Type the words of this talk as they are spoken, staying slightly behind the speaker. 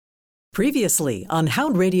Previously on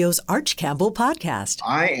Hound Radio's Arch Campbell podcast.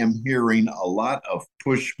 I am hearing a lot of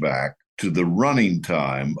pushback to the running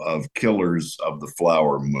time of Killers of the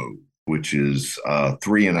Flower Moon, which is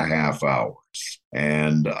 3.5 hours.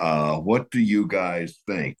 And what do you guys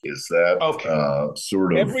think? Is that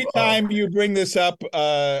sort of... Every time you bring this up,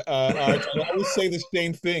 Arch, I always say the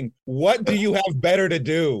same thing. What do you have better to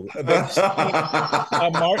do than see a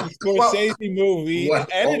Martin Scorsese movie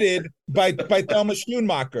edited by Thelma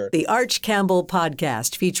Schoonmaker? The Arch Campbell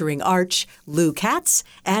podcast featuring Arch, Lou Katz,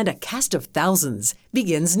 and a cast of thousands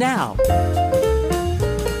begins now.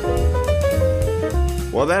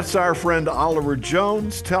 Well, that's our friend Oliver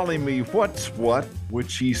Jones telling me what's what,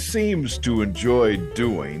 which he seems to enjoy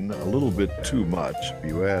doing a little bit too much, if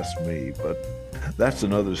you ask me, but that's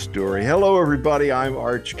another story. Hello, everybody. I'm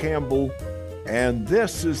Arch Campbell, and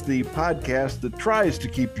this is the podcast that tries to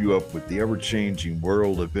keep you up with the ever-changing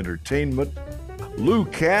world of entertainment. Lou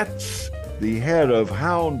Katz, the head of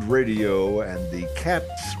Hound Radio and the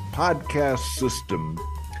Katz podcast system,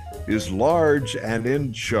 is large and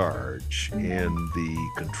in charge in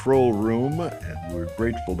the control room, and we're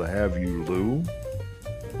grateful to have you, Lou.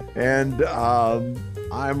 And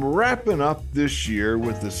I'm wrapping up this year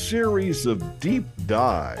with a series of deep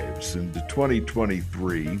dives into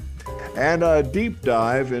 2023 and a deep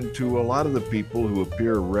dive into a lot of the people who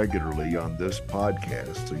appear regularly on this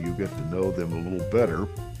podcast, so you get to know them a little better.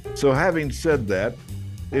 So having said that,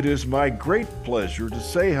 it is my great pleasure to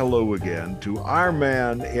say hello again to our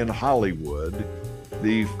man in Hollywood,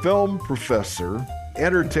 the film professor,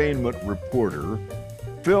 entertainment reporter,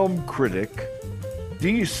 film critic,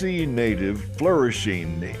 DC native,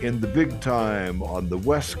 flourishing in the big time on the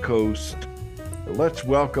West Coast. Let's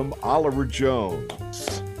welcome Oliver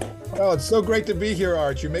Jones. Oh, it's so great to be here,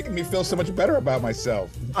 Arch. You're making me feel so much better about myself.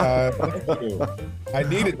 Thank you. I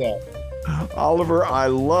needed that. Oliver, I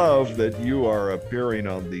love that you are appearing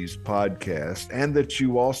on these podcasts and that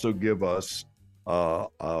you also give us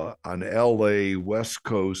an LA West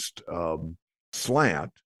Coast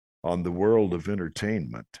slant on the world of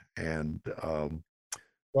entertainment. And I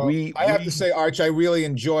have to say, Arch, I really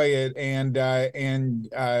enjoy it, and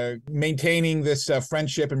maintaining this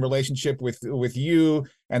friendship and relationship with you,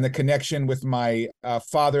 and the connection with my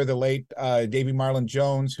father, the late Davy Marlon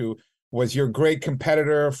Jones, who was your great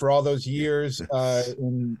competitor for all those years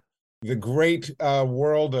in the great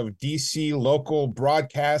world of DC local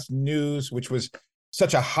broadcast news, which was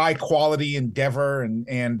such a high quality endeavor,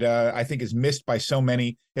 and I think is missed by so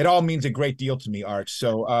many. It all means a great deal to me, Arch.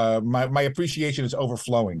 So my appreciation is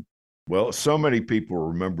overflowing. Well, so many people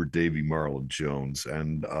remember Davy Marlon Jones,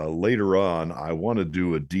 and later on, I want to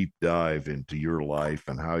do a deep dive into your life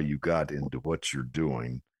and how you got into what you're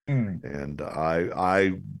doing. And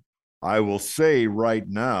I will say right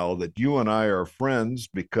now that you and I are friends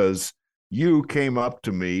because you came up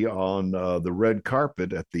to me on the red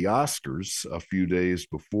carpet at the Oscars a few days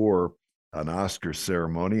before an Oscar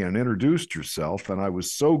ceremony and introduced yourself, and I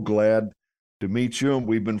was so glad to meet you, and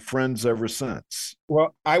we've been friends ever since.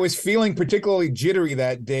 Well, I was feeling particularly jittery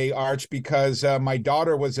that day, Arch, because my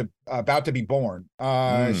daughter was about to be born. She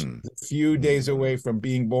was a few days away from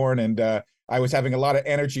being born, and I was having a lot of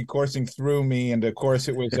energy coursing through me. And of course,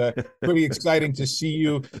 it was pretty exciting to see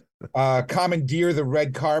you commandeer the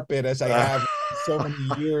red carpet, as I have so many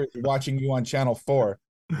years watching you on Channel 4.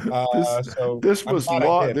 This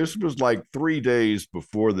was like 3 days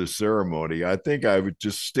before the ceremony. I think I was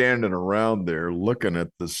just standing around there looking at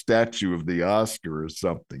the statue of the Oscar or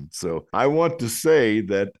something. So I want to say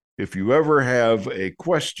that if you ever have a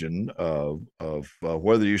question of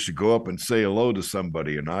whether you should go up and say hello to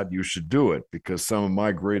somebody or not, you should do it, because some of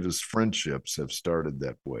my greatest friendships have started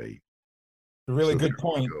that way. Really good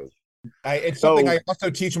point. It's something I also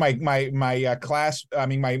teach my class. I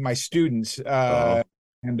mean, my students.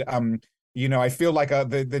 And I feel like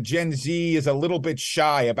the Gen Z is a little bit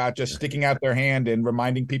shy about just sticking out their hand and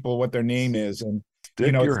reminding people what their name is. And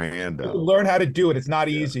Stick your hand out. Learn how to do it. It's not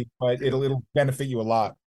easy, but it'll benefit you a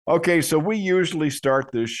lot. Okay, so we usually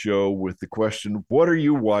start this show with the question, what are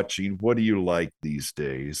you watching? What do you like these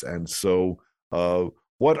days? And so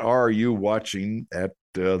what are you watching at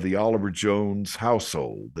the Oliver Jones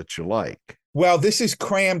household that you like? Well, this is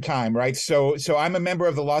cram time, right? So I'm a member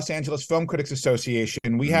of the Los Angeles Film Critics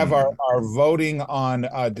Association. We have our voting on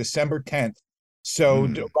December 10th. So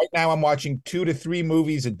right now I'm watching 2 to 3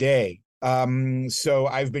 movies a day. So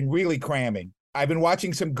I've been really cramming. I've been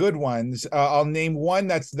watching some good ones. I'll name one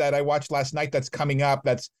that I watched last night that's coming up.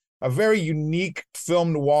 That's a very unique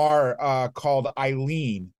film noir called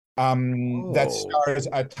Eileen. That stars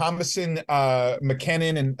Thomasin McKenna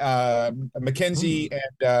and Mackenzie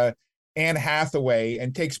and Anne Hathaway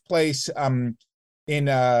and takes place in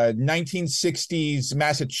 1960s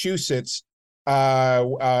Massachusetts.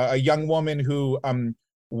 A young woman who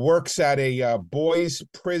works at a boys'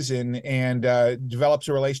 prison and develops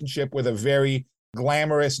a relationship with a very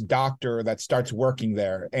glamorous doctor that starts working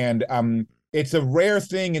there. And it's a rare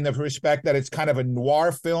thing in the respect that it's kind of a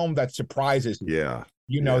noir film that surprises you. Yeah.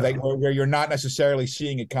 That where you're not necessarily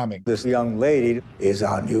seeing it coming. This young lady is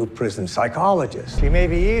our new prison psychologist. She may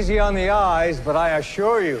be easy on the eyes, but I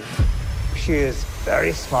assure you, she is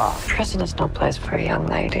very smart. Prison is no place for a young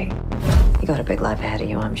lady. You got a big life ahead of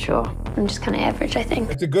you, I'm sure. I'm just kind of average, I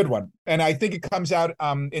think. It's a good one, and I think it comes out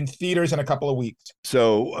in theaters in a couple of weeks.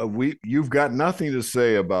 So you've got nothing to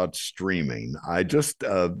say about streaming. I just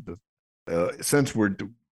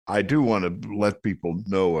I do want to let people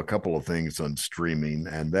know a couple of things on streaming,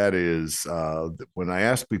 and that is when I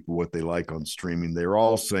ask people what they like on streaming, they're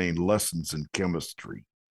all saying Lessons in Chemistry.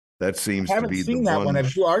 That seems to be the one. I haven't seen that one.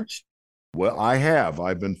 Have you, Arch? Well, I have.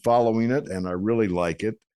 I've been following it, and I really like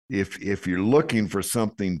it. If you're looking for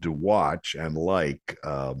something to watch and like,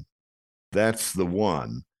 that's the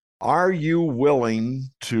one. Are you willing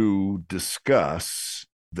to discuss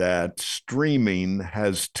that streaming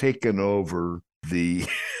has taken over the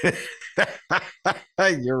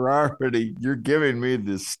you're giving me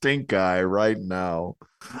the stink eye right now.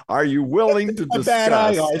 Are you willing to discuss? Bad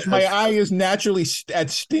eye, Arch. My eye is naturally at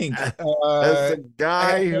stink. As a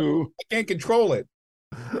guy I can't control it.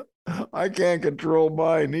 I can't control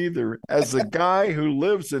mine either. As a guy who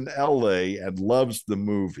lives in LA and loves the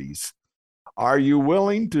movies, are you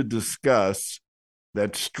willing to discuss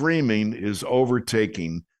that streaming is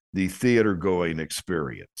overtaking the theater going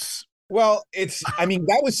experience? Well,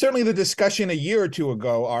 that was certainly the discussion a year or two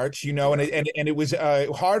ago, Arch, and it was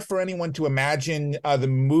hard for anyone to imagine the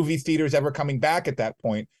movie theaters ever coming back at that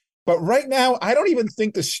point. But right now, I don't even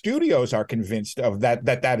think the studios are convinced of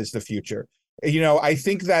that is the future. I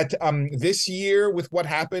think that this year, with what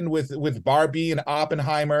happened with Barbie and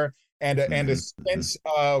Oppenheimer and a sense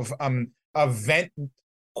of event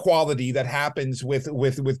quality that happens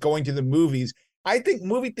with going to the movies, I think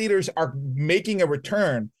movie theaters are making a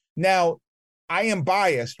return. Now, I am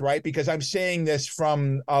biased, right? Because I'm saying this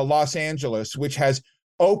from Los Angeles, which has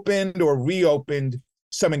opened or reopened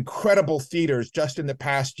some incredible theaters just in the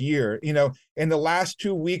past year. In the last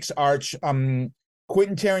 2 weeks, Arch,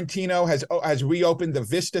 Quentin Tarantino has reopened the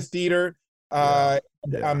Vista Theater,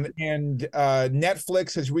 and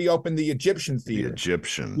Netflix has reopened the Egyptian Theater. The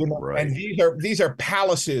Egyptian, right? And these are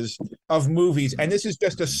palaces of movies, and this is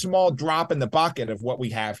just a small drop in the bucket of what we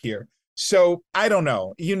have here. So I don't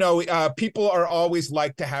know. People are always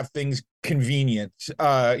like to have things convenient,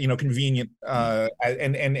 and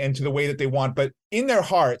to the way that they want. But in their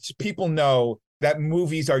hearts, people know that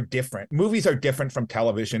movies are different. Movies are different from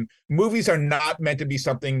television. Movies are not meant to be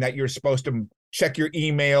something that you're supposed to check your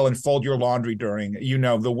email and fold your laundry during,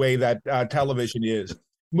 the way that television is.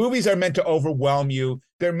 Movies are meant to overwhelm you.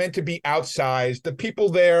 They're meant to be outsized. The people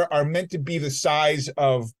there are meant to be the size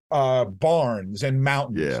of barns and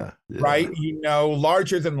mountains, right?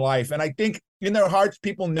 Larger than life. And I think in their hearts,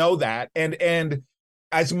 people know that. And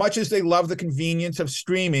as much as they love the convenience of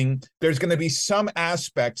streaming, there's going to be some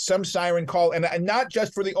aspect, some siren call, and not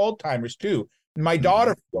just for the old timers too. My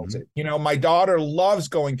daughter feels it. My daughter loves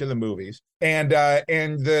going to the movies, and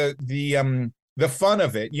the fun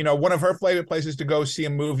of it. One of her favorite places to go see a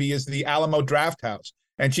movie is the Alamo Drafthouse,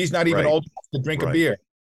 and she's not even old enough to drink a beer.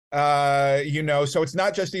 So it's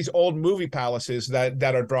not just these old movie palaces that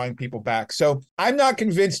are drawing people back. So I'm not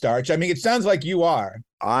convinced, Arch. I mean, it sounds like you are.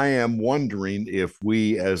 I am wondering if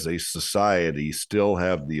we as a society still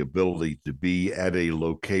have the ability to be at a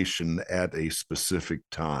location at a specific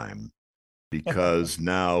time, because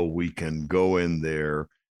now we can go in there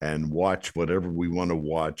and watch whatever we want to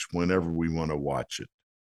watch whenever we want to watch it.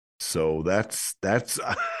 So that's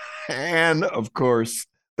and of course,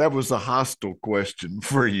 that was a hostile question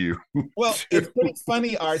for you. Well, it's pretty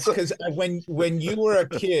funny, Arch, because when you were a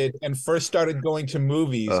kid and first started going to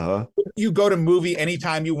movies, you go to movie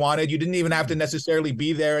anytime you wanted. You didn't even have to necessarily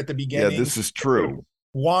be there at the beginning. Yeah, this is true.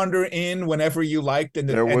 Wander in whenever you liked. And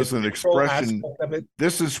there was an expression,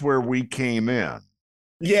 this is where we came in.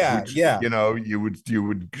 Yeah, yeah. You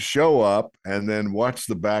would show up and then watch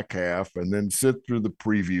the back half and then sit through the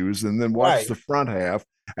previews and then watch the front half.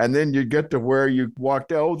 And then you get to where you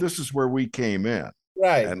walked, this is where we came in.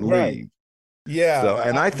 Right. And leave. Yeah. So,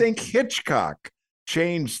 and I think Hitchcock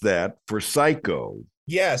changed that for Psycho.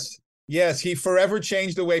 Yes. He forever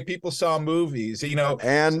changed the way people saw movies,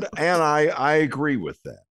 And I agree with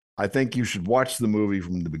that. I think you should watch the movie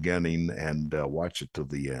from the beginning and watch it till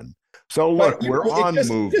the end. So look, But we're on it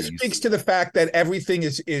movies. just speaks to the fact that everything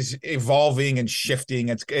is evolving and shifting.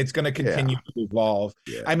 It's going to continue to evolve.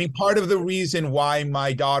 Yeah. I mean, part of the reason why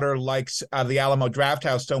my daughter likes the Alamo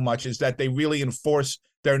Drafthouse so much is that they really enforce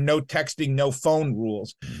their no texting, no phone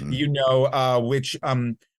rules.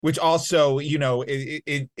 Which also,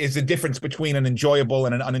 it is the difference between an enjoyable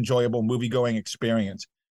and an unenjoyable movie-going experience.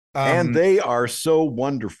 And they are so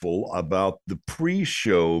wonderful about the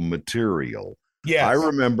pre-show material. Yes. I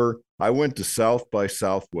remember I went to South by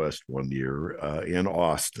Southwest one year in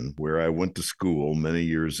Austin, where I went to school many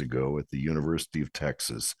years ago at the University of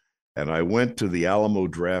Texas. And I went to the Alamo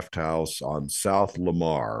Drafthouse on South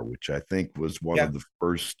Lamar, which I think was one of the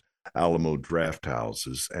first Alamo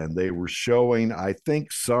Drafthouses. And they were showing, I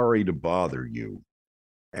think, Sorry to Bother You.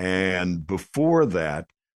 And before that,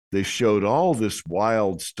 they showed all this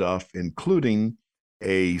wild stuff, including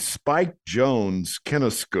a Spike Jonze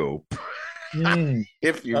kinescope.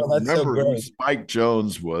 If you remember who Spike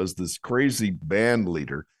Jonze was, this crazy band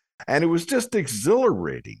leader. And it was just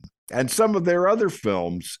exhilarating. And some of their other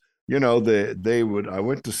films, I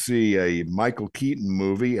went to see a Michael Keaton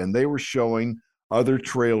movie, and they were showing other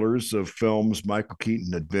trailers of films Michael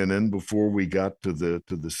Keaton had been in before we got to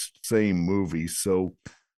the same movie. So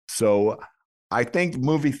I think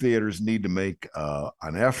movie theaters need to make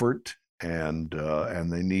an effort, and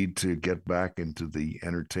they need to get back into the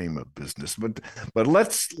entertainment business. But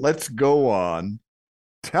let's go on.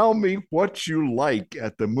 Tell me what you like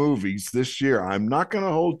at the movies this year. I'm not going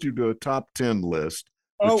to hold you to a top 10 list.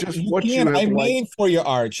 Just what you have made for you,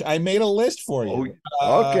 Arch. I made a list for you.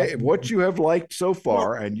 Okay, what you have liked so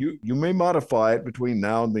far, and you may modify it between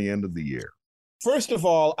now and the end of the year. First of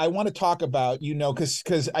all, I want to talk about,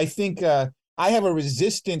 because I think I have a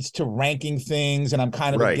resistance to ranking things, and I'm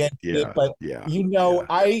kind of against it. But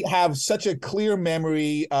I have such a clear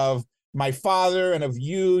memory of my father and of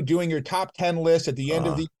you doing your top 10 list at the end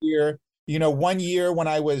of the year. One year when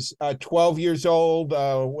I was 12 years old,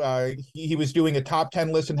 he was doing a top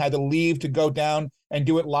 10 list and had to leave to go down and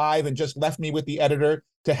do it live, and just left me with the editor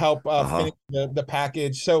to help finish the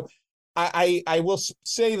package. So I will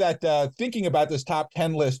say that thinking about this top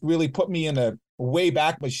 10 list really put me in a way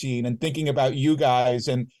back machine, and thinking about you guys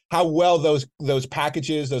and how well those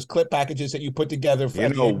packages, those clip packages that you put together.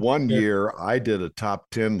 One year I did a top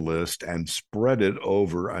 10 list and spread it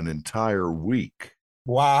over an entire week.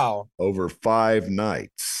 Wow. Over 5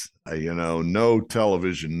 nights. No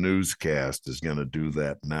television newscast is going to do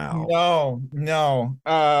that now. No.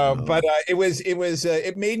 But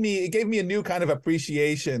it gave me a new kind of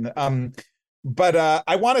appreciation. But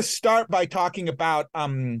I want to start by talking about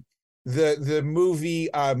the movie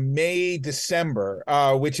May December,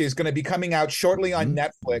 which is going to be coming out shortly on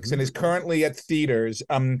Netflix and is currently at theaters.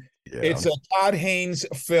 It's a Todd Haynes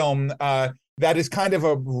film that is kind of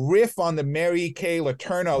a riff on the Mary Kay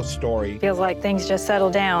Letourneau story. Feels like things just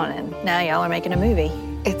settled down, and now y'all are making a movie.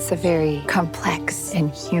 It's a very complex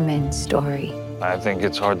and human story. I think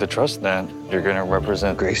it's hard to trust that you're going to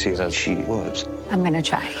represent Gracie as she was. I'm going to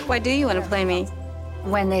try. Why do you want to play me?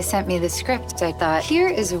 When they sent me the script, I thought, here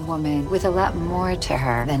is a woman with a lot more to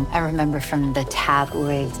her than I remember from the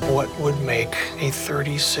tabloids. What would make a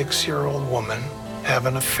 36-year-old woman have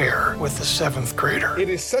an affair with a 7th grader? It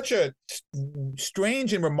is such a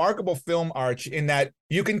strange and remarkable film, Arch, in that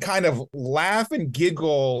you can kind of laugh and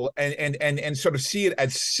giggle and sort of see it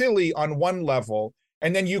as silly on one level,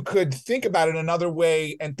 and then you could think about it another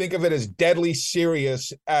way and think of it as deadly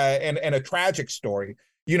serious and a tragic story,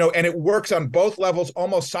 and it works on both levels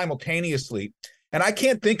almost simultaneously. And I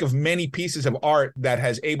can't think of many pieces of art that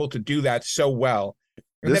has able to do that so well.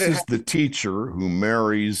 This is the teacher who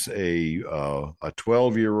marries a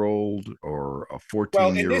 12-year-old or a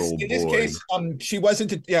 14-year-old boy. In this case, she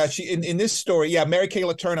wasn't. She in this story, Mary Kay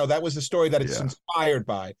Letourneau. That was the story that it's inspired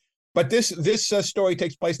by. But this story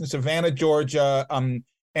takes place in Savannah, Georgia, and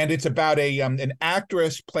it's about an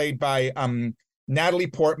actress played by Natalie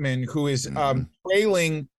Portman, who is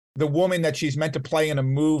trailing the woman that she's meant to play in a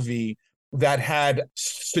movie that had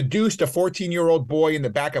seduced a 14-year-old boy in the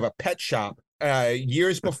back of a pet shop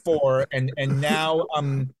years before, and now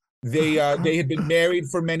they had been married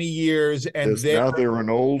for many years, and now they're an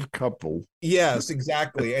old couple. Yes,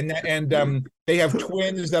 exactly, and they have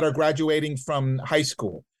twins that are graduating from high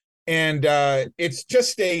school, and it's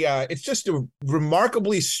just a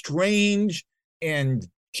remarkably strange and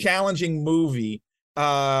challenging movie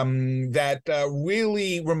that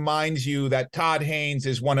really reminds you that Todd Haynes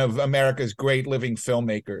is one of America's great living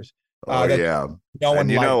filmmakers.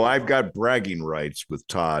 I've got bragging rights with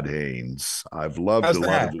Todd Haynes. I've loved a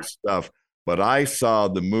lot of his stuff, but I saw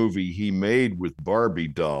the movie he made with Barbie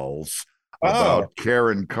dolls about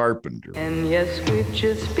Karen Carpenter. And yes, we've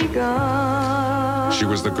just begun. She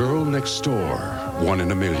was the girl next door, one in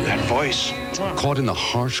a million. That voice. Caught in the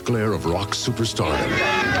harsh glare of rock superstardom.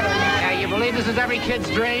 Yeah, you believe this is every kid's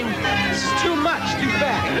dream? This is too much, too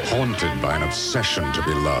fast. Haunted by an obsession to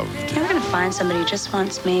be loved. You're gonna find somebody who just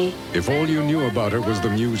wants me. If all you knew about her was the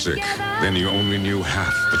music, then you only knew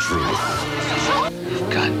half the truth. You've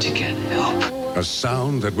got to get help. A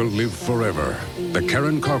sound that will live forever. The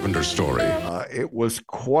Karen Carpenter story. It was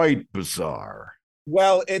quite bizarre.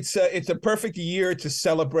 Well, it's a perfect year to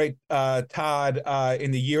celebrate Todd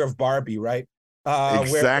in the year of Barbie, right?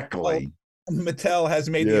 Exactly. Where Mattel has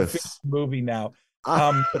made the official movie now.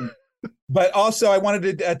 But also, I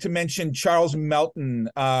wanted to mention Charles Melton,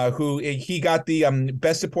 who he got the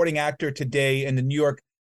Best Supporting Actor today in the New York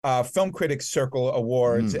Film Critics Circle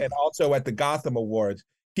Awards and also at the Gotham Awards.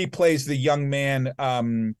 He plays the young man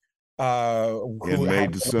in May,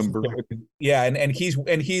 December. Yeah, and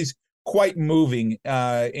he's quite moving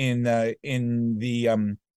in the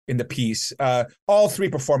piece. All three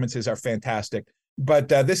performances are fantastic, but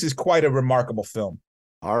this is quite a remarkable film.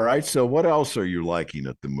 All right, so what else are you liking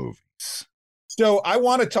at the movies? So I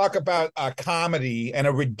want to talk about a comedy and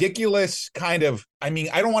a ridiculous kind of, I mean,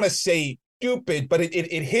 I don't want to say stupid, but it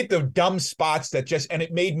hit the dumb spots that and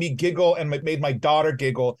it made me giggle and it made my daughter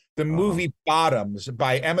giggle. The movie Bottoms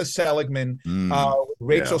by Emma Seligman,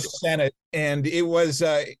 Rachel Sennett. And it was,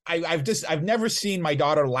 I've never seen my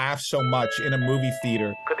daughter laugh so much in a movie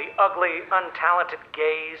theater. Could the ugly, untalented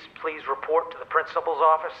gays please report to the principal's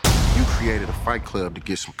office? You created a fight club to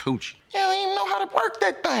get some coochie. You don't even know how to work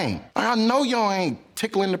that thing. I know y'all ain't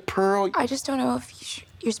tickling the pearl. I just don't know if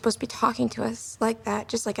you're supposed to be talking to us like that,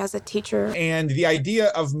 just like as a teacher. And the idea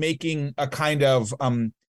of making a kind of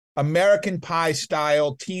American Pie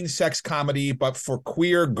style teen sex comedy, but for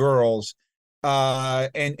queer girls,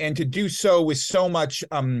 and to do so with so much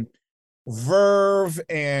verve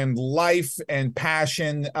and life and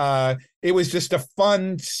passion. It was just a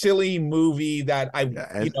fun, silly movie that that's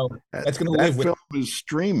going to live with. That film is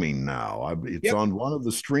streaming now. It's on one of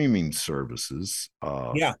the streaming services.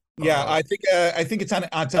 I think it's on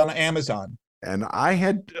Amazon. And I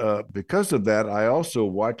had because of that, I also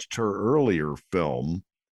watched her earlier film,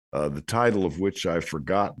 the title of which I've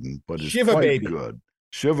forgotten, but it's Shiva quite Baby. Good.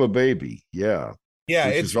 Shiva Baby, yeah,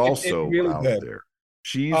 it's also really out good. there.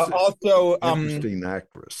 She's also an interesting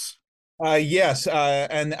actress. Yes,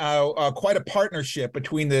 and quite a partnership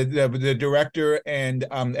between the director and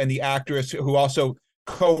the actress, who also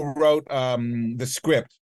co-wrote the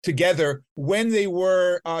script together when they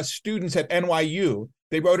were students at NYU.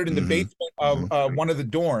 They wrote it in the basement of one of the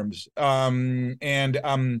dorms,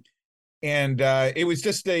 and it was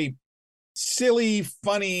just a silly,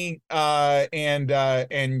 funny,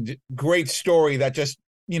 and great story that just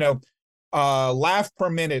laugh per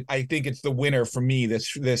minute. I think it's the winner for me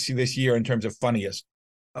this year in terms of funniest.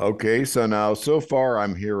 Okay, so now so far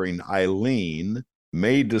I'm hearing Eileen,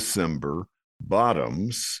 May, December,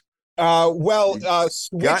 Bottoms.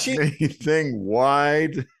 Got anything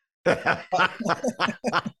wide?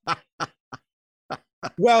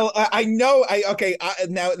 Well, I know.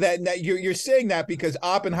 Now that you're saying that because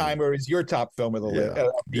Oppenheimer is your top film of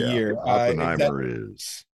the year. Oppenheimer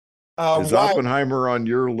is Oppenheimer on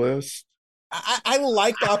your list? I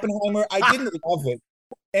liked Oppenheimer. I didn't love it.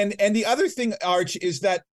 And the other thing, Arch, is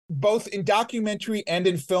that both in documentary and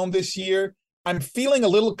in film this year, I'm feeling a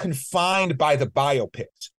little confined by the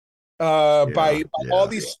biopics, by all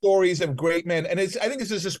these stories of great men. And I think this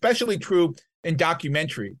is especially true in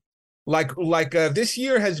documentary. Like this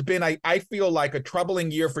year has been, I feel like, a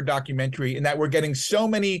troubling year for documentary, in that we're getting so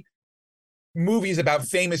many movies about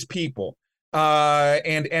famous people,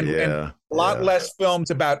 and a lot less films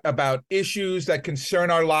about issues that concern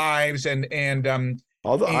our lives.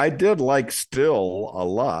 Although I did like Still a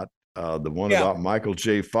lot, the one about Michael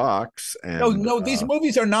J. Fox. And no, these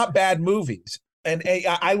movies are not bad movies. And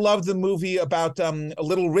I love the movie about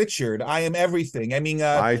Little Richard, I Am Everything. I mean,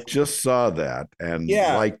 I just saw that and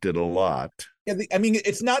liked it a lot. Yeah, I mean,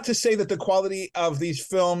 it's not to say that the quality of these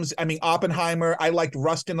films, I mean, Oppenheimer, I liked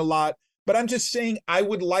Rustin a lot, but I'm just saying I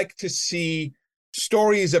would like to see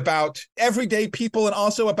stories about everyday people and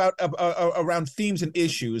also about around themes and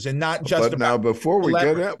issues, and not just But now, before we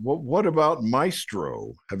get at, what about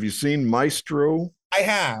Maestro? Have you seen Maestro? I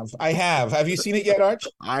have. Have you seen it yet, Arch?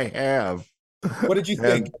 I have. What did you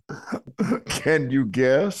think? Can you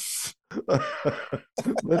guess?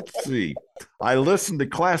 Let's see. I listen to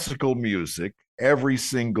classical music every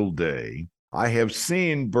single day. I have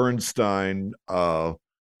seen Bernstein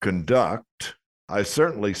conduct. I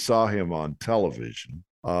certainly saw him on television.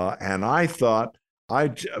 And I thought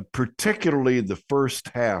particularly the first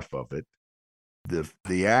half of it,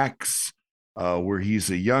 the acts where he's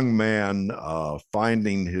a young man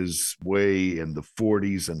finding his way in the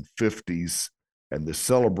 40s and 50s, and the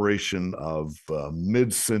celebration of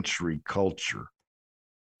mid-century culture.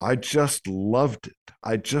 I just loved it.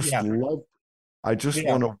 I just loved it. I just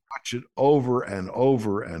want to watch it over and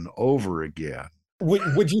over and over again.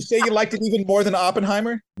 Would you say you liked it even more than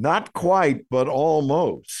Oppenheimer? Not quite, but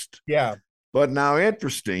almost. Yeah. But now,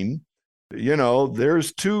 interesting,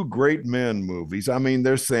 there's two great men movies. I mean,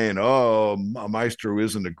 they're saying, oh, Maestro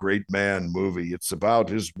isn't a great man movie. It's about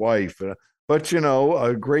his wife. But,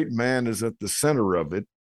 a great man is at the center of it.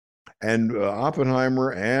 And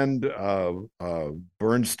Oppenheimer and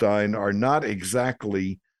Bernstein are not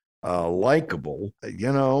exactly likable,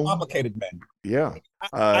 Complicated men. Yeah.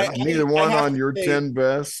 Neither one on your 10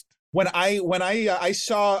 best. When I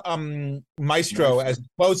saw Maestro as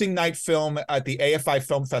closing night film at the AFI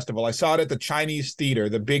Film Festival, I saw it at the Chinese theater,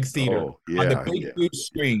 the big theater, on the big blue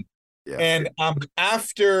screen. Yeah. And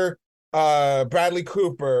after Bradley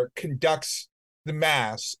Cooper conducts the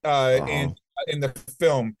mass in the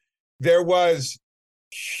film, there was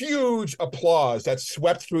huge applause that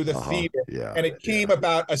swept through the theater, and it came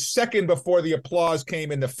about a second before the applause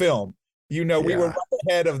came in the film. We were right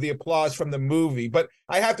ahead of the applause from the movie. But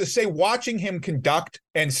I have to say, watching him conduct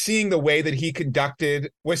and seeing the way that he conducted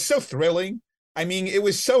was so thrilling. I mean, it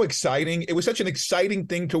was so exciting. It was such an exciting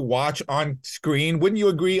thing to watch on screen. Wouldn't you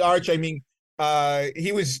agree, Arch? I mean,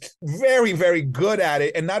 he was very, very good at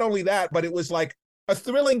it. And not only that, but it was like a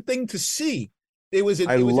thrilling thing to see.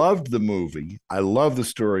 I loved the movie. I love the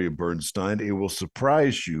story of Bernstein. It will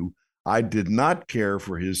surprise you. I did not care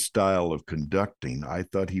for his style of conducting. I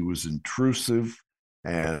thought he was intrusive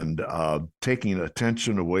and taking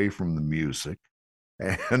attention away from the music.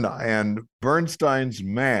 And Bernstein's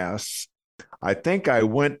Mass, I think I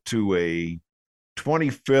went to a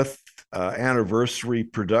 25th anniversary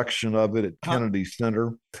production of it at Kennedy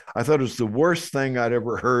Center. I thought it was the worst thing I'd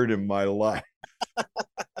ever heard in my life.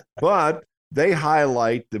 But they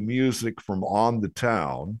highlight the music from On the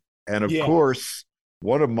Town. And of course,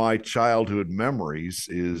 one of my childhood memories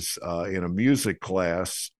is in a music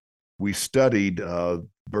class, we studied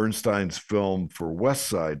Bernstein's film for West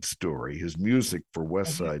Side Story, his music for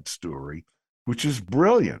West Side Story, which is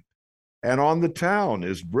brilliant. And On the Town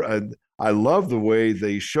is, I love the way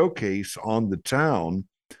they showcase On the Town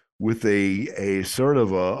with a sort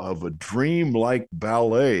of a dream-like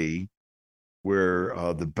ballet, where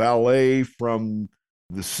the ballet from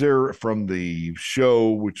the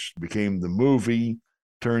show, which became the movie,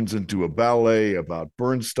 turns into a ballet about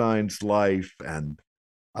Bernstein's life. And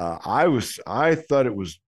I thought it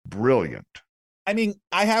was brilliant. I mean,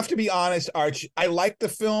 I have to be honest, Arch, I liked the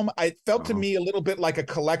film. It felt to me a little bit like a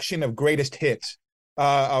collection of greatest hits,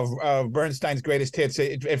 of Bernstein's greatest hits.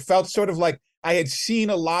 It felt sort of like I had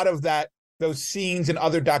seen a lot of those scenes in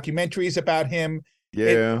other documentaries about him.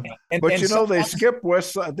 Yeah, but they skipped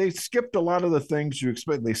West Side. They skipped a lot of the things you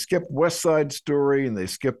expect. They skipped West Side Story, and they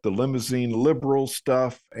skipped the limousine liberal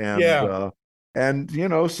stuff, and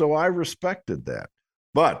so I respected that.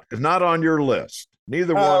 But it's not on your list.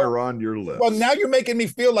 Neither one are on your list. Well, now you're making me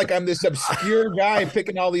feel like I'm this obscure guy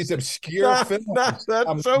picking all these obscure films.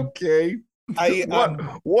 That's okay.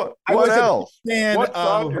 What else? What's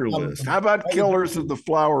on your list? How about Killers of the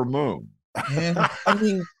Flower Moon? I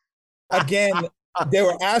mean, again, there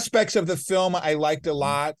were aspects of the film I liked a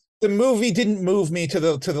lot. The movie didn't move me to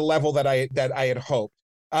the level that I had hoped.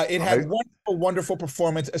 It had wonderful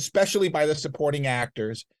performance, especially by the supporting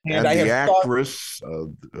actors, and I the actress.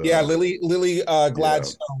 Lily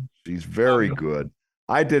Gladstone. She's very good.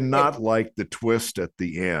 I did not like the twist at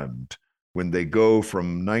the end when they go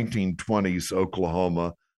from 1920s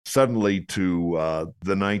Oklahoma suddenly to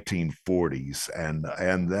the 1940s,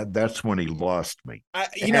 and that's when he lost me.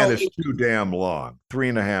 It's too damn long,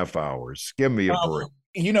 3.5 hours. Give me a break.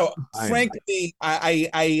 Frankly,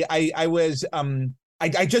 I was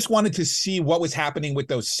I just wanted to see what was happening with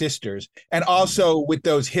those sisters and also with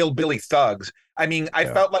those hillbilly thugs. I mean, I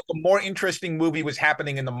felt like a more interesting movie was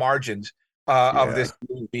happening in the margins of this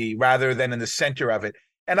movie rather than in the center of it.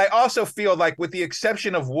 And I also feel like, with the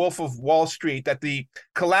exception of Wolf of Wall Street, that the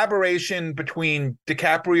collaboration between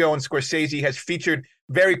DiCaprio and Scorsese has featured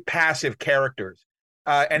very passive characters.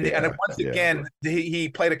 And once again, he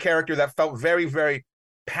played a character that felt very, very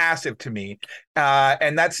passive to me.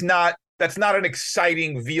 And that's not an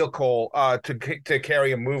exciting vehicle to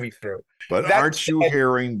carry a movie through. But aren't you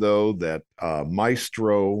hearing, though, that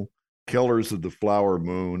Maestro, Killers of the Flower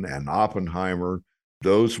Moon, and Oppenheimer,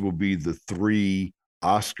 those will be the 3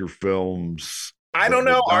 Oscar films I don't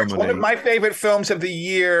know, Arch. One of dominate. my favorite films of the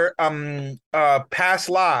year, Past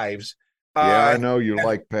Lives. Yeah, I know you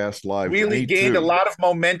like Past Lives. Really Me gained a too. lot of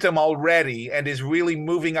momentum already and is really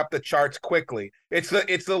moving up the charts quickly. It's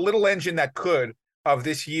the little engine that could of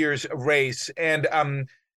this year's race. And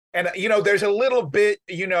there's a little bit,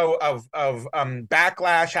 of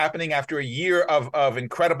backlash happening after a year of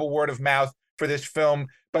incredible word of mouth for this film,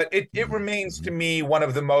 but it remains to me one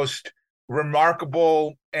of the most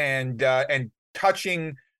remarkable and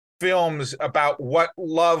touching films about what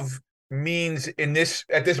love means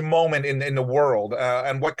at this moment in the world,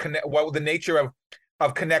 and what the nature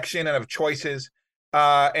of connection and of choices,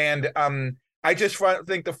 and I just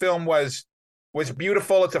think the film was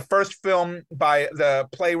beautiful. It's the first film by the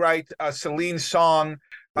playwright Celine Song.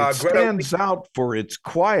 It stands out for its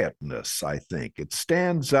quietness, I think. It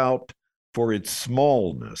stands out for its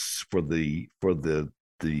smallness, for the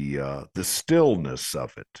stillness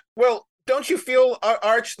of it. Well, don't you feel,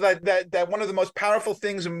 Arch, that one of the most powerful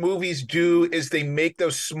things movies do is they make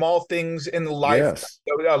those small things in life, yes,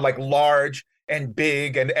 like large and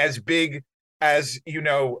big, and as big as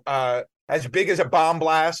as big as the bomb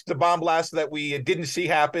blast that we didn't see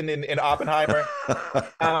happen in Oppenheimer.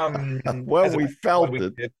 Well, we felt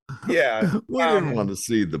it. Yeah, we didn't want to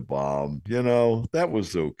see the bomb. That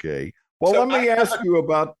was okay. Well, let me ask you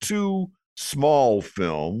about two small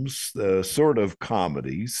films, sort of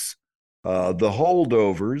comedies. The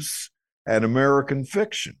Holdovers and American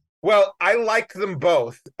Fiction. Well, I liked them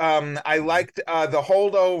both. I liked The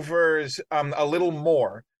Holdovers a little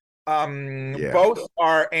more. Both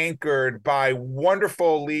are anchored by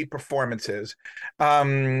wonderful lead performances,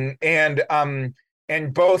 and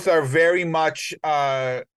both are very much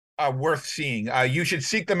worth seeing. You should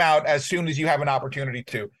seek them out as soon as you have an opportunity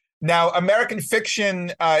to. Now, American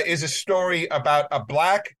Fiction is a story about a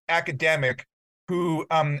Black academic who,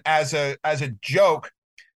 as a joke,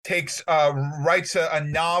 writes a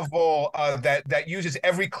novel that uses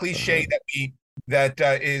every cliche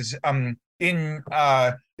that is in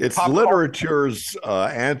it's literature's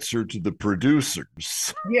answer to The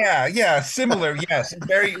Producers. Yeah, similar. Yes,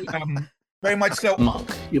 very much so.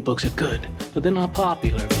 Monk, your books are good, but they're not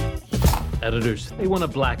popular. Editors, they want a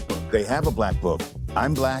black book. They have a black book.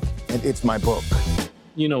 I'm black, and it's my book.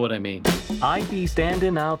 You know what I mean. I'd be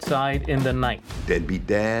standing outside in the night. Deadbeat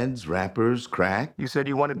dads, rappers, crack. You said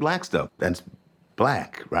you wanted black stuff. That's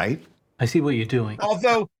black, right? I see what you're doing.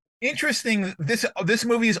 Although interesting, this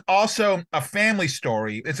movie is also a family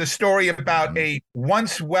story. It's a story about a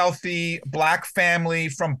once wealthy Black family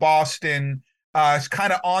from Boston. It's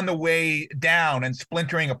kind of on the way down and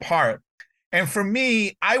splintering apart. And for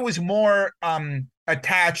me, I was more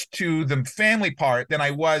attached to the family part than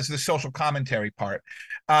I was the social commentary part.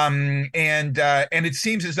 And it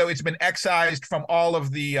seems as though it's been excised from all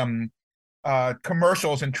of the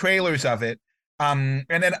commercials and trailers of it. And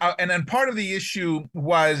then part of the issue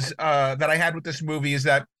was that I had with this movie is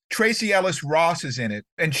that Tracee Ellis Ross is in it,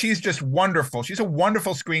 and she's just wonderful. She's a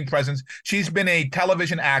wonderful screen presence. She's been a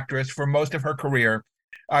television actress for most of her career.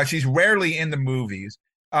 She's rarely in the movies.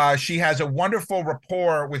 She has a wonderful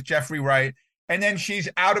rapport with Jeffrey Wright, and then she's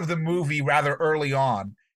out of the movie rather early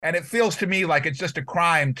on. And it feels to me like it's just a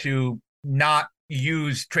crime to not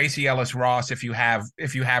use Tracee Ellis Ross if you have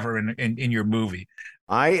her in your movie.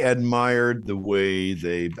 I admired the way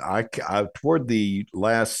toward the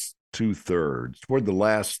last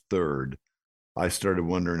third, I started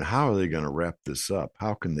wondering, how are they going to wrap this up?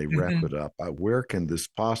 How can they wrap it up? Where can this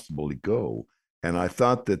possibly go? And I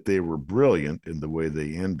thought that they were brilliant in the way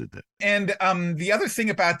they ended it. And the other thing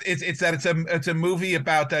about it's that it's a movie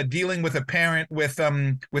about dealing with a parent with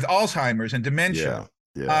Alzheimer's and dementia.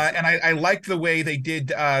 Yeah. And I liked the way they did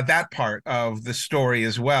that part of the story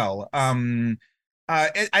as well.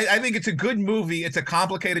 I think it's a good movie. It's a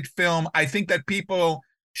complicated film. I think that people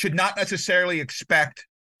should not necessarily expect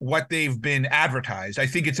what they've been advertised. I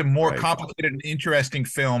think it's a more complicated and interesting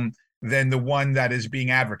film than the one that is being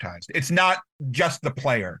advertised. It's not just the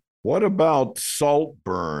player. What about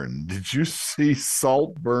Saltburn? Did you see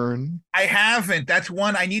Saltburn? I haven't. That's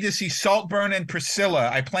one I need to see. Saltburn and Priscilla.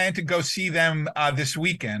 I plan to go see them this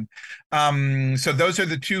weekend. So those are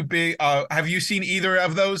the two big. Have you seen either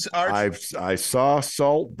of those, Arch? I saw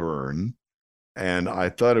Saltburn, and I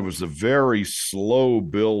thought it was a very slow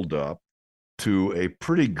build-up to a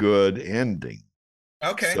pretty good ending.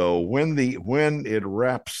 Okay. So when it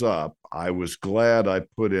wraps up, I was glad I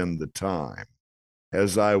put in the time.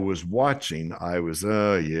 As I was watching, I was,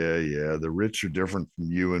 the rich are different from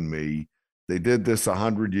you and me. They did this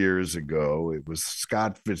 100 years ago. It was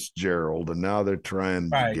Scott Fitzgerald, and now they're trying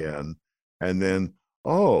again. And then,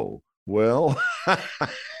 Well,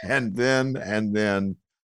 and then,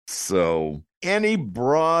 so any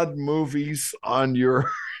broad movies on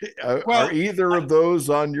your, are either of those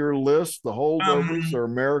on your list, The Holdovers or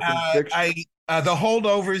American Fiction? The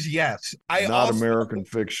Holdovers, yes. Not American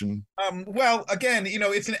Fiction. Well, again,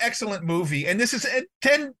 it's an excellent movie, and this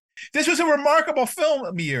was a remarkable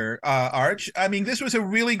film year, Arch. I mean, this was a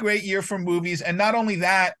really great year for movies, and not only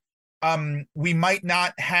that, we might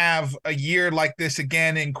not have a year like this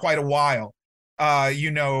again in quite a while,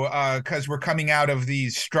 because we're coming out of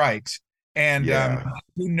these strikes, and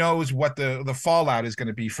who knows what the fallout is going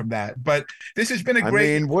to be from that. But this has been a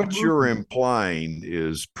great. I mean, what you're implying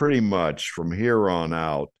is pretty much from here on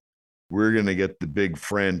out, we're going to get the big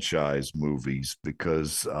franchise movies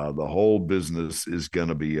because the whole business is going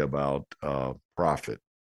to be about profit.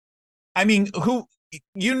 I mean,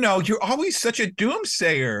 you're always such a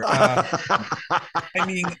doomsayer. I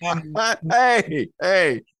mean,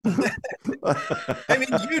 hey. I mean,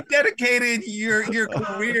 you dedicated your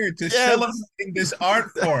career to celebrating this art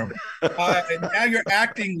form, and now you're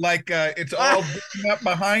acting like it's all up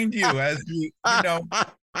behind you. As you know,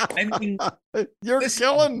 I mean, you're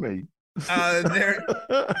killing me.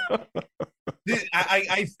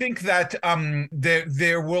 I think that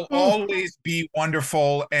there will always be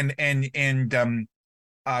wonderful and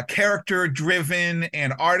character driven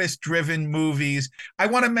and artist driven movies. I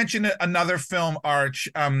want to mention another film, Arch.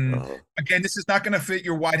 Again, this is not going to fit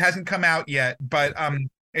your wide, hasn't come out yet, but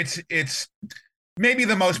it's maybe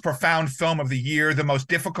the most profound film of the year, the most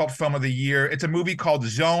difficult film of the year. It's a movie called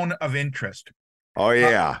Zone of Interest. Oh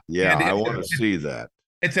yeah, I want to see that.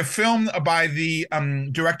 It's a film by the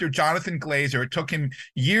director Jonathan Glazer. It took him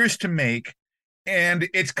years to make, and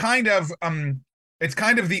it's kind of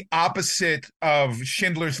the opposite of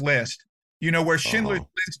Schindler's List. Where Schindler's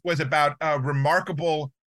List was about a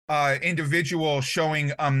remarkable individual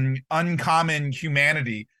showing uncommon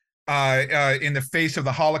humanity in the face of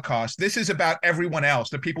the Holocaust. This is about everyone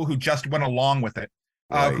else, the people who just went along with it,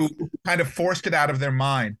 who kind of forced it out of their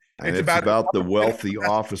mind. And it's about the wealthy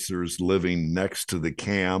officers living next to the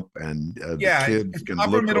camp, and the kids can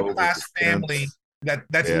upper look middle over class the family fence.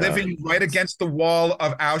 that's living right against the wall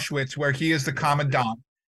of Auschwitz, where he is the commandant.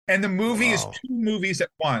 And the movie is two movies at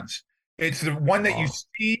once. It's the one that you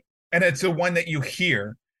see, and it's the one that you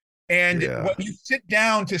hear. And when you sit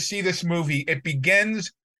down to see this movie, it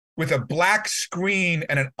begins with a black screen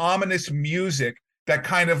and an ominous music that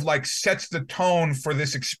kind of like sets the tone for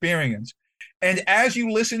this experience. And as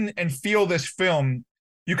you listen and feel this film,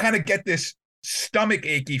 you kind of get this stomach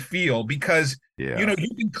achy feel because, you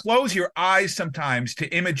can close your eyes sometimes to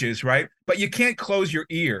images, right? But you can't close your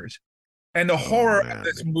ears. And the horror of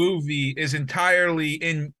this movie is entirely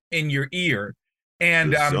in your ear.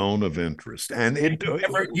 And the Zone of Interest. And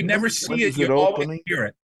you never see it, you always hear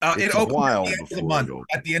it. It opens at the end of the month,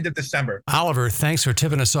 at the end of December. Oliver, thanks for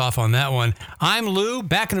tipping us off on that one. I'm Lou,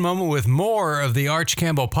 back in a moment with more of the Arch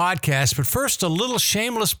Campbell podcast, but first, a little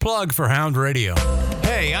shameless plug for Hound Radio.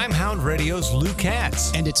 Hey, I'm Hound Radio's Lou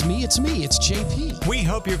Katz. And it's me, it's JP. We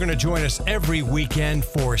hope you're going to join us every weekend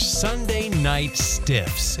for Sunday Night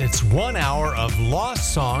Stiffs. It's 1 hour of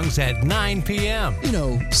lost songs at 9 p.m.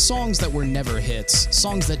 Songs that were never hits,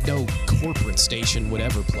 songs that no corporate station would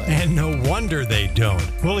ever play. And no wonder they don't.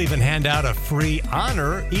 We'll even hand out a free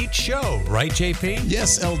honor each show, right, JP?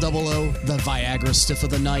 Yes, LOO, the Viagra Stiff of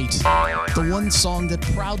the Night. The one song that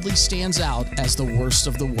proudly stands out as the worst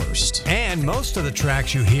of the worst. And most of the tracks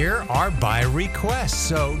you hear are by request,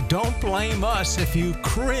 so don't blame us if you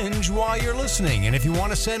cringe while you're listening. And if you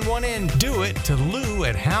want to send one in, do it to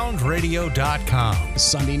lou@houndradio.com.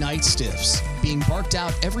 Sunday Night Stiffs, being barked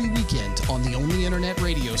out every weekend on the only internet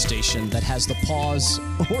radio station that has the paws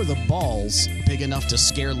or the balls big enough to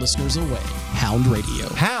scare listeners away. Hound Radio.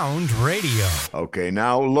 Hound Radio. Okay,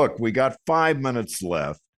 now look, we got 5 minutes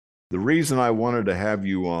left. The reason I wanted to have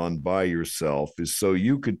you on by yourself is so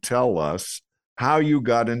you could tell us how you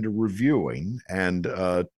got into reviewing and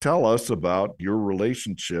tell us about your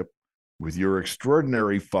relationship with your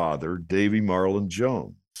extraordinary father, Davy Marlon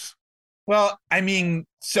Jones. Well, I mean,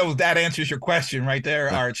 so that answers your question right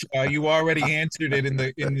there, Arch. You already answered it in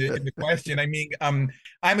the question. I mean, I'm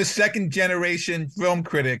a second generation film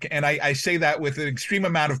critic, and I say that with an extreme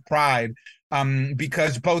amount of pride,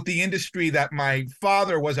 because both the industry that my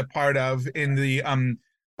father was a part of in the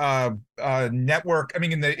network, I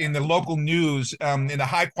mean, in the local news, in the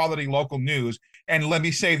high quality local news, and let me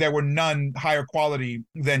say there were none higher quality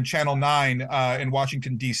than Channel 9 in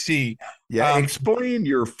Washington, D.C. Yeah, explain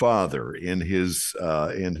your father in his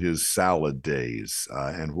salad days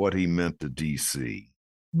and what he meant to D.C.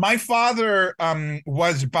 My father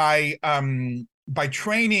was by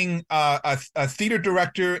training a theater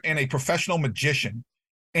director and a professional magician,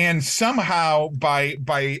 and somehow by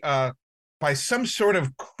some sort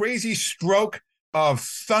of crazy stroke of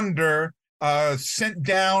thunder sent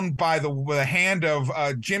down by the hand of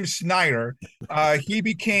Jim Snyder, he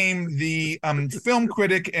became the film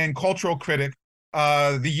critic and cultural critic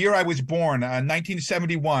the year I was born,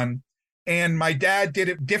 1971. And my dad did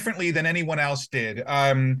it differently than anyone else did.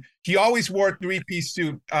 He always wore a three-piece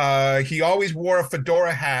suit. He always wore a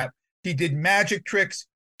fedora hat. He did magic tricks.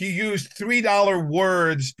 He used $3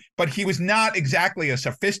 words, but he was not exactly a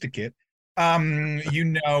sophisticate. He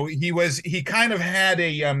kind of had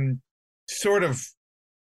a sort of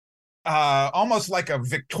almost like a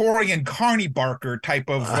Victorian Carney Barker type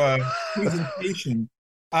of presentation.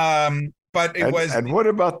 But it was. And what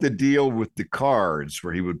about the deal with the cards,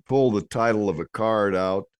 where he would pull the title of a card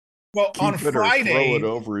out, on Friday, throw it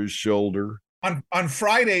over his shoulder? On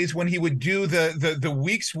Fridays, when he would do the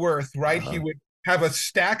week's worth, right? He would have a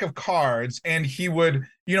stack of cards, and he would,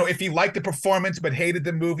 if he liked the performance but hated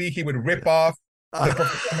the movie, he would rip off the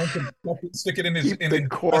performance and stick it in his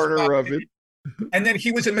corner of it. And then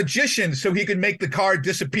he was a magician, so he could make the card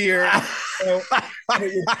disappear. And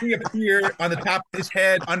it would reappear on the top of his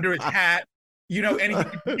head, under his hat, and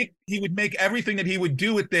he would make everything that he would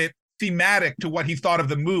do with it thematic to what he thought of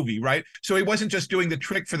the movie, right? So he wasn't just doing the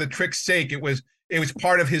trick for the trick's sake. It was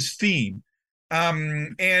part of his theme.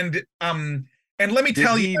 And let me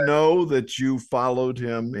tell you, did he know that you followed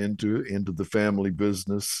him into the family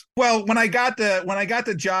business? Well, when I got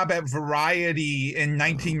the job at Variety in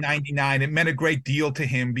 1999, it meant a great deal to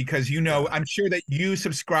him because I'm sure that you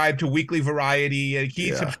subscribed to Weekly Variety. He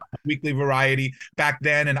subscribed to Weekly Variety back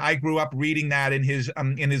then, and I grew up reading that in his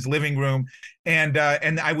living room, and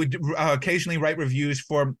I would occasionally write reviews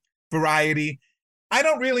for Variety. I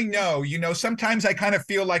don't really know. Sometimes I kind of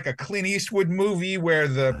feel like a Clint Eastwood movie where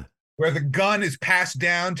the gun is passed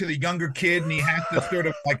down to the younger kid and he has to sort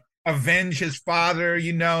of like avenge his father,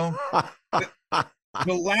 The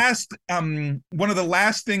last one of the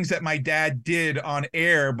last things that my dad did on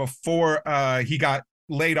air before he got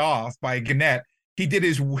laid off by Gannett, he did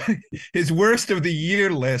his worst of the year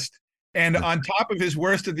list. And on top of his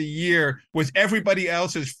worst of the year was everybody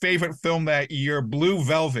else's favorite film that year, Blue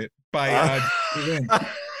Velvet by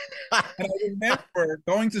And I remember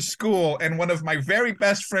going to school, and one of my very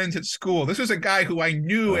best friends at school, this was a guy who I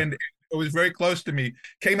knew and was very close to me,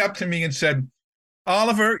 came up to me and said,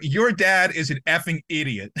 "Oliver, your dad is an effing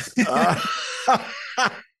idiot."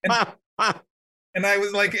 And I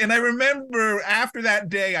was like, and I remember after that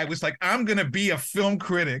day, I was like, I'm going to be a film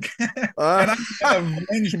critic and I'm going to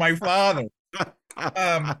avenge my father.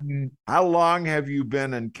 How long have you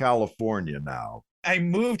been in California now? I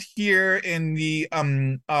moved here in the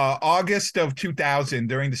August of 2000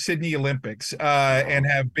 during the Sydney Olympics and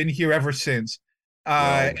have been here ever since.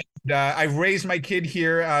 I've raised my kid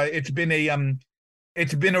here. It's been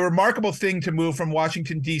a remarkable thing to move from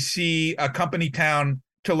Washington, D.C., a company town,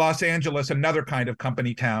 to Los Angeles, another kind of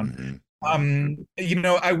company town.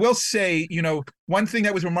 I will say, one thing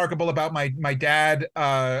that was remarkable about my dad,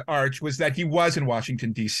 Arch, was that he was in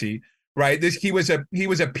Washington, D.C., right? He was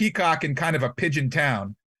a peacock in kind of a pigeon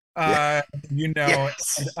town, I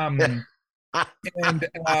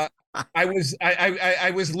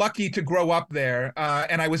was lucky to grow up there,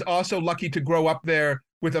 and I was also lucky to grow up there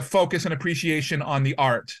with a focus and appreciation on the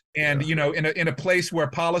art, and in a place where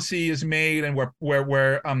policy is made and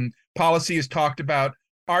where policy is talked about.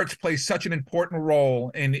 Arts plays such an important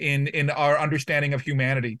role in our understanding of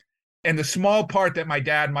humanity, and the small part that my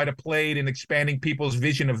dad might have played in expanding people's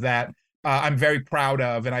vision of that, I'm very proud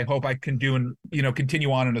of, and I hope I can do and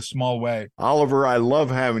continue on in a small way. Oliver, I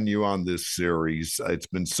love having you on this series. It's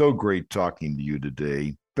been so great talking to you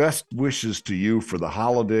today. Best wishes to you for the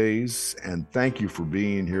holidays, and thank you for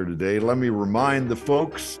being here today. Let me remind the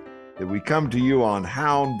folks that we come to you on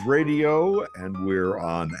Hound Radio, and we're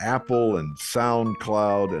on Apple and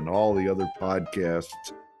SoundCloud and all the other podcasts.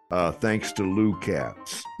 Thanks to Lou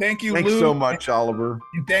Katz. Thank you, Thanks Lou. so much, Oliver.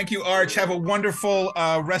 And thank you, Arch. Have a wonderful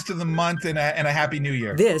rest of the month and a happy new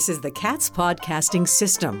year. This is the Katz Podcasting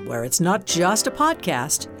System, where it's not just a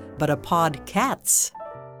podcast, but a podcats.